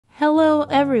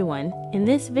everyone, in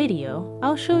this video,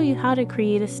 I'll show you how to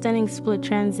create a stunning split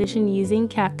transition using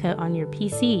CapCut on your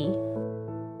PC.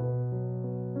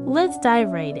 Let's dive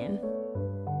right in.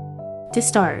 To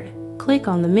start, click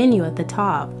on the menu at the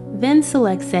top, then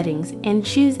select Settings and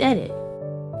choose Edit.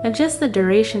 Adjust the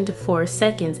duration to 4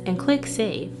 seconds and click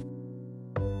Save.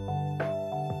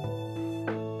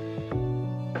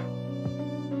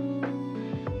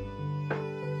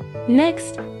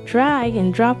 Next, drag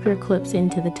and drop your clips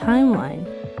into the timeline.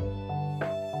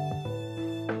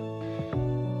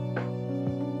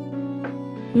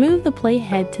 Move the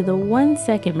playhead to the 1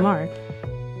 second mark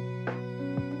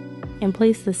and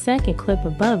place the second clip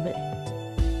above it.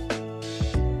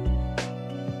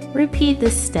 Repeat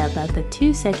this step at the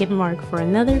 2 second mark for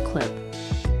another clip.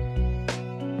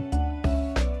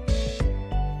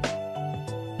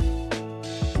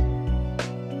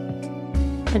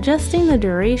 Adjusting the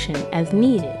duration as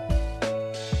needed.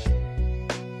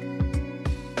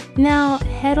 Now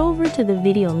head over to the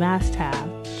Video Mask tab,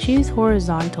 choose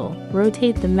Horizontal,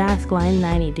 rotate the mask line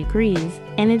 90 degrees,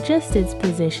 and adjust its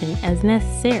position as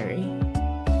necessary.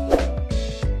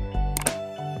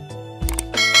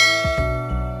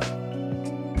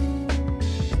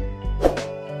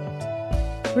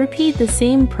 Repeat the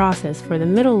same process for the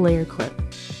middle layer clip.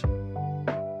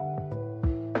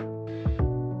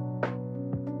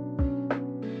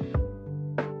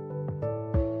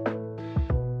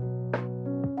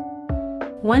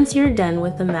 Once you're done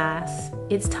with the mask,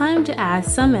 it's time to add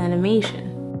some animation.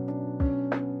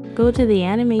 Go to the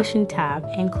Animation tab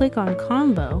and click on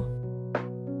Combo.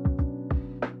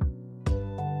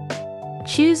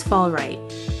 Choose Fall Right.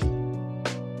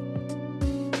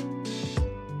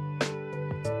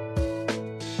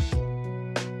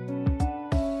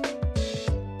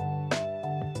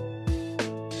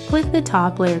 Click the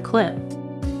top layer clip.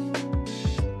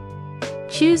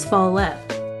 Choose Fall Left.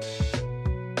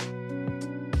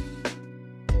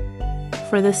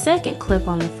 For the second clip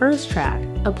on the first track,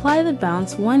 apply the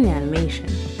Bounce 1 animation.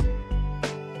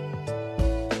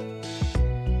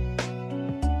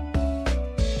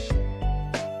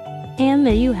 And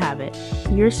there you have it.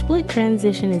 Your split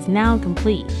transition is now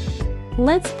complete.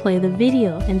 Let's play the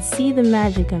video and see the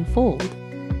magic unfold.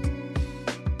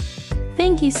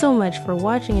 Thank you so much for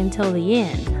watching until the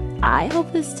end. I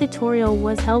hope this tutorial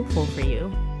was helpful for you.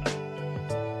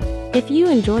 If you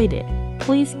enjoyed it,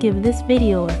 please give this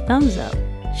video a thumbs up,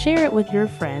 share it with your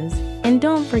friends, and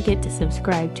don't forget to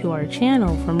subscribe to our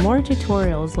channel for more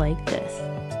tutorials like this.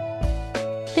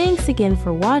 Thanks again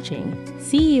for watching.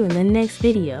 See you in the next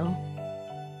video.